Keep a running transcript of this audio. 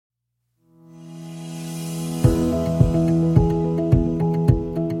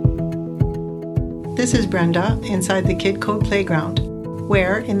This is Brenda inside the Kid Code Playground,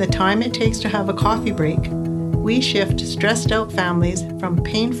 where in the time it takes to have a coffee break, we shift stressed out families from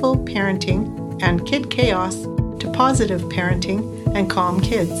painful parenting and kid chaos to positive parenting and calm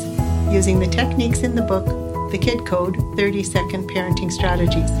kids, using the techniques in the book, The Kid Code 30-Second Parenting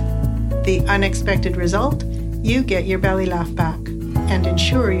Strategies. The unexpected result, you get your belly laugh back and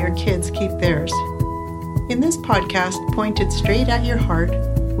ensure your kids keep theirs. In this podcast, pointed straight at your heart,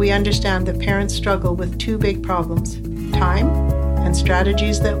 we understand that parents struggle with two big problems: time and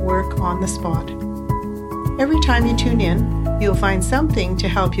strategies that work on the spot. Every time you tune in, you'll find something to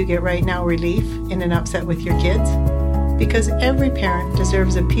help you get right now relief in an upset with your kids, because every parent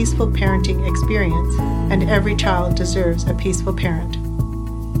deserves a peaceful parenting experience, and every child deserves a peaceful parent.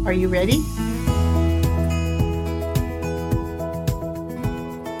 Are you ready?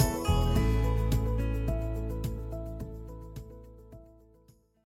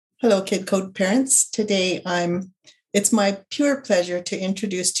 Hello, Kid Code parents. Today, it's my pure pleasure to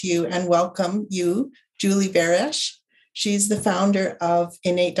introduce to you and welcome you, Julie Varesh. She's the founder of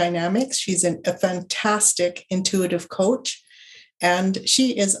Innate Dynamics. She's a fantastic intuitive coach, and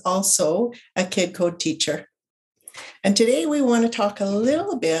she is also a Kid Code teacher. And today we want to talk a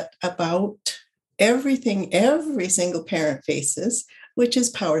little bit about everything every single parent faces, which is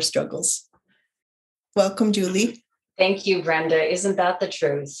power struggles. Welcome, Julie. Thank you, Brenda. Isn't that the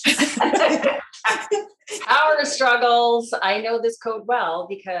truth? Power struggles. I know this code well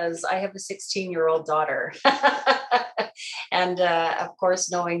because I have a 16-year-old daughter. And of course,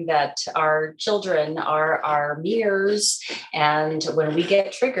 knowing that our children are our mirrors, and when we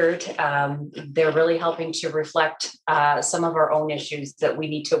get triggered, they're really helping to reflect some of our own issues that we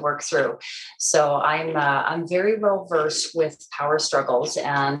need to work through. So I'm very well versed with power struggles,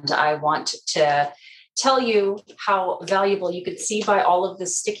 and I want to tell you how valuable you could see by all of the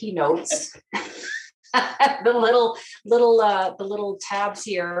sticky notes, the little tabs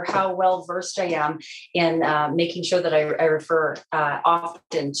here, how well versed I am in making sure that I refer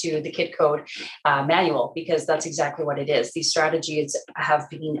often to the Kid Code manual, because that's exactly what it is. These strategies have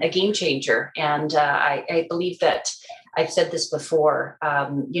been a game changer. And I believe that I've said this before,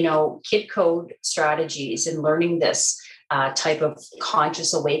 Kid Code strategies and learning this type of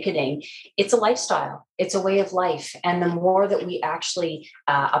conscious awakening, it's a lifestyle, it's a way of life. And the more that we actually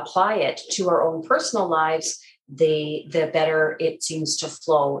apply it to our own personal lives, the better it seems to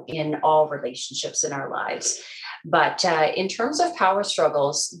flow in all relationships in our lives. But in terms of power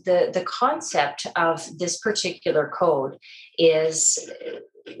struggles, the concept of this particular code is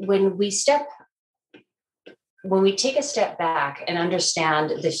when we take a step back and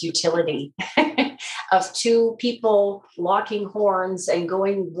understand the futility of two people locking horns and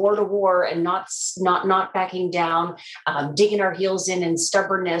going war to war and not backing down, digging our heels in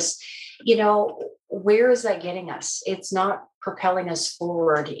stubbornness, where is that getting us? It's not propelling us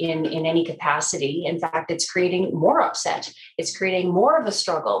forward in any capacity. In fact, it's creating more upset. It's creating more of a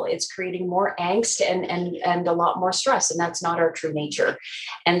struggle. It's creating more angst and a lot more stress. And that's not our true nature.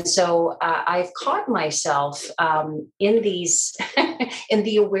 And so I've caught myself in these, in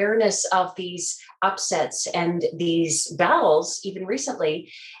the awareness of these upsets and these battles, even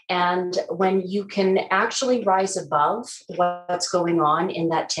recently. And when you can actually rise above what's going on in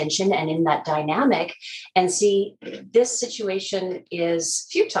that tension and in that dynamic and see this situation is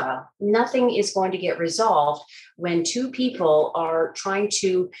futile, nothing is going to get resolved when two people are trying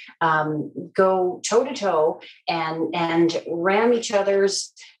to go toe to toe and ram each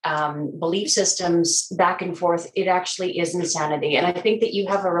other's belief systems back and forth. It actually is insanity. And I think that you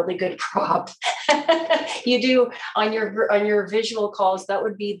have a really good prop. You do on your visual calls. That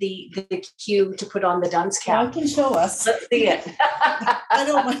would be the cue to put on the dunce cap. You can show us. Let's see it. I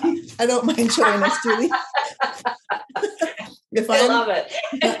don't mind showing us, Julie. I love it.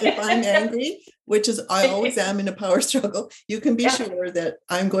 If I'm angry, which is I always am in a power struggle, you can be sure that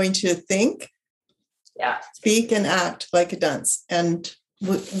I'm going to think, speak, and act like a dunce. And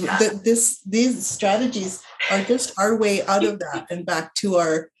these strategies are just our way out of that and back to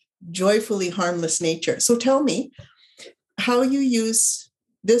our joyfully harmless nature. So tell me how you use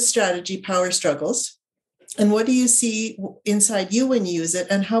this strategy, power struggles, and what do you see inside you when you use it?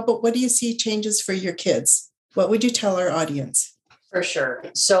 And what do you see changes for your kids? What would you tell our audience? For sure.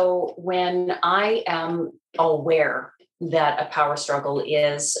 So when I am aware that a power struggle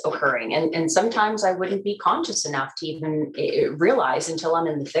is occurring, and sometimes I wouldn't be conscious enough to even realize until I'm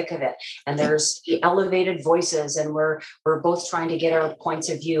in the thick of it. And there's elevated voices, and we're both trying to get our points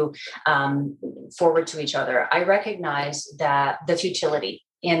of view forward to each other. I recognize that the futility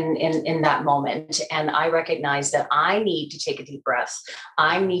in that moment. And I recognize that I need to take a deep breath.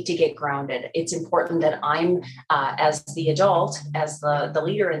 I need to get grounded. It's important that I'm, as the adult, as the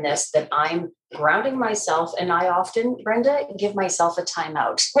leader in this, that I'm grounding myself. And I often, Brenda, give myself a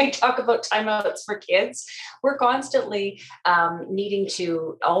timeout. We talk about timeouts for kids. We're constantly needing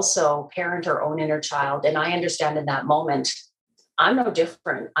to also parent our own inner child. And I understand in that moment, I'm no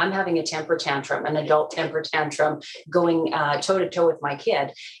different. I'm having a temper tantrum, an adult temper tantrum, going toe to toe with my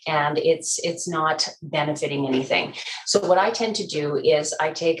kid, and it's not benefiting anything. So what I tend to do is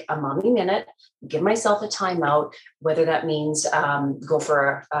I take a mommy minute, give myself a timeout, whether that means go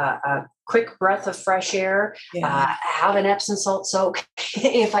for a quick breath of fresh air, have an Epsom salt soak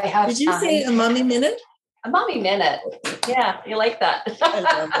if I have. Did you say a mommy minute? A mommy minute. Yeah, you like that. I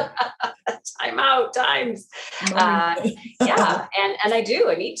love it. Time out times. Yeah, and I do.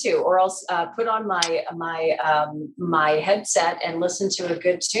 I need to, or else put on my headset and listen to a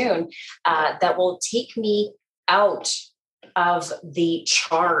good tune that will take me out of the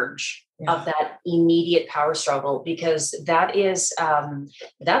charge of that immediate power struggle, because that is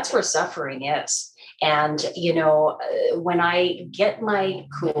that's where suffering is. And, when I get my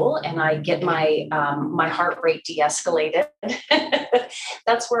cool and I get my my heart rate de-escalated,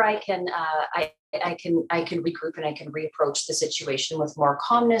 that's where I can regroup and I can reapproach the situation with more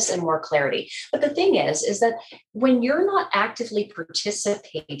calmness and more clarity. But the thing is that when you're not actively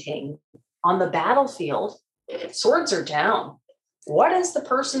participating on the battlefield, swords are down. What is the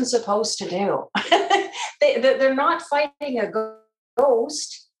person supposed to do? They're not fighting a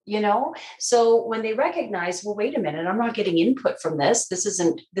ghost. So when they recognize, well, wait a minute, I'm not getting input from this. This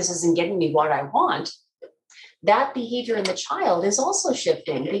isn't getting me what I want. That behavior in the child is also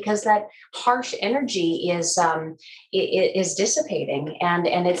shifting, because that harsh energy is dissipating and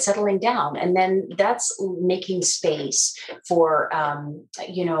it's settling down. And then that's making space for,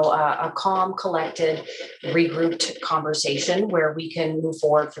 a calm, collected, regrouped conversation where we can move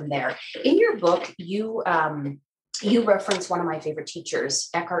forward from there. In your book, you reference one of my favorite teachers,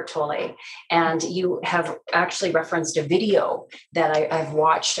 Eckhart Tolle, and you have actually referenced a video that I've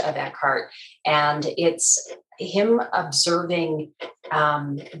watched of Eckhart, and it's him observing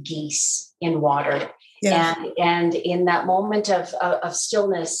geese in water. Yes. And in that moment of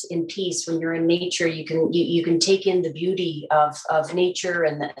stillness, in peace, when you're in nature, you can take in the beauty of nature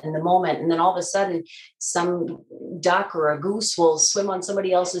and the moment. And then all of a sudden, some duck or a goose will swim on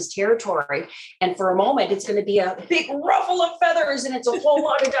somebody else's territory. And for a moment, it's going to be a big ruffle of feathers, and it's a whole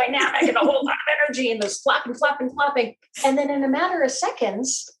lot of dynamic and a whole lot of energy, and there's flapping. And then in a matter of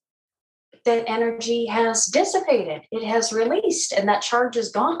seconds, that energy has dissipated. It has released, and that charge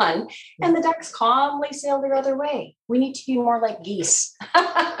is gone, and the ducks calmly sail their other way. We need to be more like geese.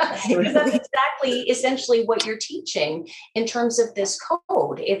 Because that's exactly, essentially what you're teaching in terms of this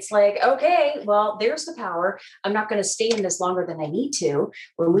code. It's like, okay, well, there's the power. I'm not going to stay in this longer than I need to.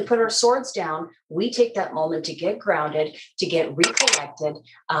 When we put our swords down, we take that moment to get grounded, to get recollected,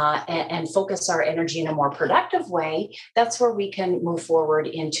 and focus our energy in a more productive way. That's where we can move forward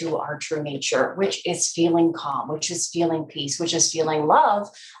into our true nature, which is feeling calm, which is feeling peace, which is feeling love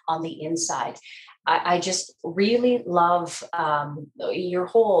on the inside. I just really love your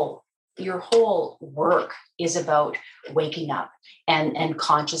whole work is about waking up and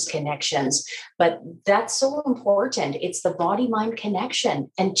conscious connections. But that's so important. It's the body-mind connection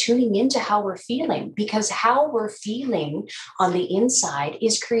and tuning into how we're feeling, because how we're feeling on the inside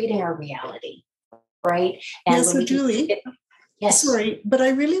is creating our reality, right? And yeah, so Julie, yes. Sorry, but I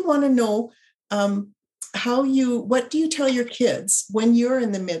really want to know what do you tell your kids when you're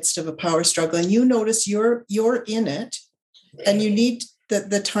in the midst of a power struggle and you notice you're in it and you need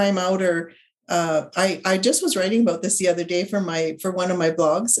the time out? Or I just was writing about this the other day for one of my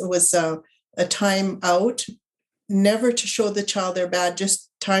blogs. It was a time out, never to show the child they're bad, just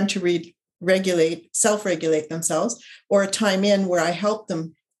time to self-regulate themselves, or a time in where I help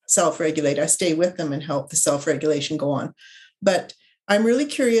them self-regulate. I stay with them and help the self-regulation go on. But I'm really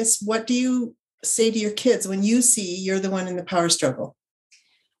curious, what do you say to your kids when you see you're the one in the power struggle?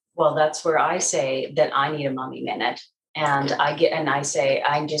 Well, that's where I say that I need a mommy minute. And I say,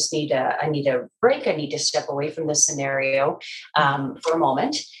 I need a break. I need to step away from this scenario for a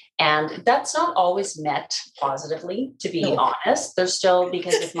moment. And that's not always met positively, to be honest. There's still,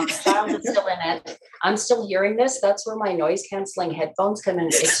 because if my child is still in it, I'm still hearing this. That's where my noise canceling headphones come in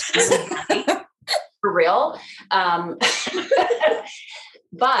extremely handy, for real.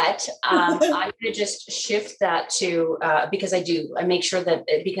 But I'm going to just shift that to, because I make sure that,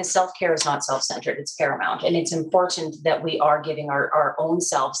 because self-care is not self-centered, it's paramount. And it's important that we are giving our own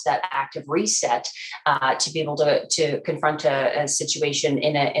selves that active reset to be able to confront a situation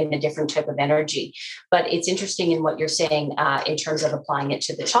in a different type of energy. But it's interesting in what you're saying in terms of applying it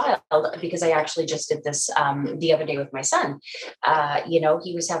to the child, because I actually just did this the other day with my son.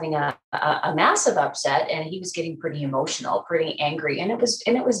 He was having a massive upset, and he was getting pretty emotional, pretty angry, and it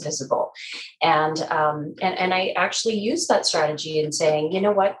was visible. And I actually used that strategy in saying, you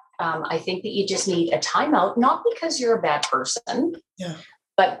know what, I think that you just need a timeout, not because you're a bad person,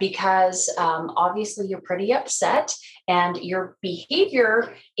 but because obviously you're pretty upset and your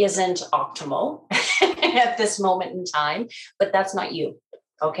behavior isn't optimal at this moment in time, but that's not you.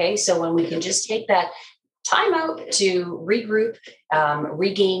 Okay. So when we can just take that time out to regroup,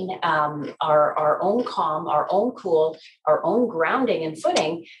 regain our own calm, our own cool, our own grounding and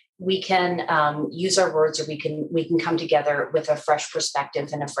footing, we can use our words, or we can come together with a fresh perspective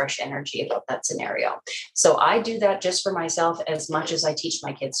and a fresh energy about that scenario. So I do that just for myself as much as I teach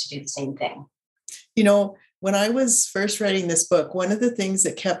my kids to do the same thing. When I was first writing this book, one of the things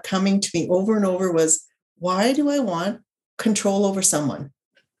that kept coming to me over and over was, why do I want control over someone?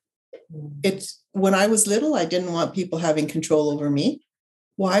 When I was little, I didn't want people having control over me.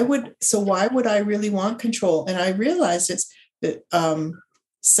 Why would I really want control? And I realized it's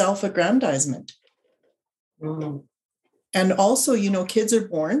self-aggrandizement. Mm-hmm. And also, kids are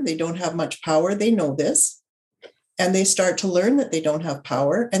born, they don't have much power. They know this, and they start to learn that they don't have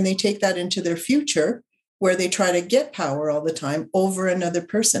power, and they take that into their future, where they try to get power all the time over another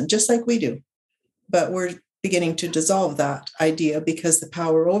person, just like we do. But we're beginning to dissolve that idea, because the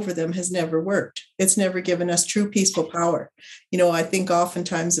power over them has never worked. It's never given us true peaceful power. I think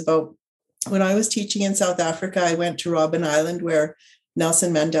oftentimes about when I was teaching in South Africa, I went to Robben Island, where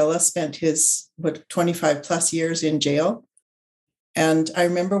Nelson Mandela spent his 25 plus years in jail. And I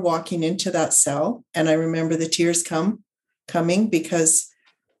remember walking into that cell, and I remember the tears coming, because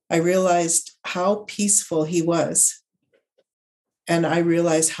I realized how peaceful he was. And I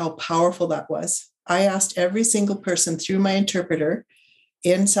realized how powerful that was. I asked every single person through my interpreter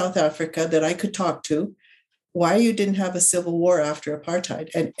in South Africa that I could talk to, why you didn't have a civil war after apartheid.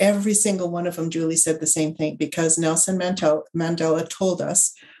 And every single one of them, Julie, said the same thing, because Nelson Mandela told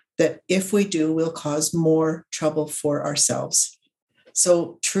us that if we do, we'll cause more trouble for ourselves.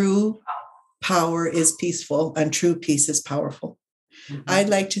 So true power is peaceful, and true peace is powerful. Mm-hmm. I'd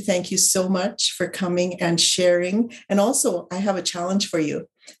like to thank you so much for coming and sharing. And also, I have a challenge for you.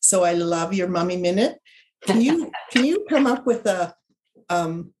 So I love your Mommy Minute. Can you come up with a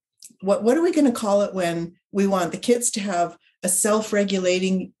what are we going to call it when we want the kids to have a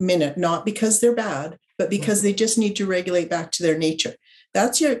self-regulating minute, not because they're bad, but because they just need to regulate back to their nature?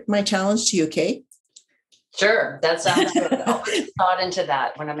 That's my challenge to you, Kate. Sure, that sounds good. I'll put thought into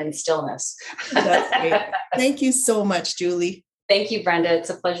that when I'm in stillness. That's great. Thank you so much, Julie. Thank you, Brenda. It's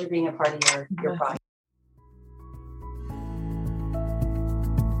a pleasure being a part of your project.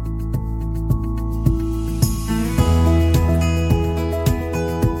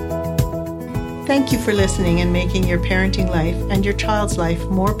 Thank you for listening and making your parenting life and your child's life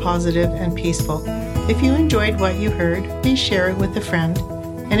more positive and peaceful. If you enjoyed what you heard, please share it with a friend.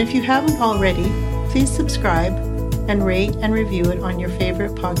 And if you haven't already, please subscribe and rate and review it on your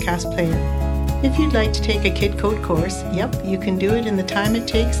favorite podcast player. If you'd like to take a Kid Code course, you can do it in the time it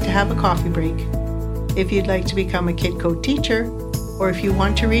takes to have a coffee break. If you'd like to become a Kid Code teacher, or if you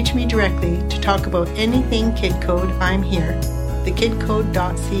want to reach me directly to talk about anything Kid Code, I'm here,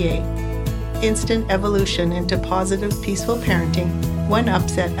 thekidcode.ca. Instant evolution into positive, peaceful parenting, one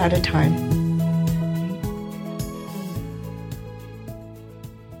upset at a time.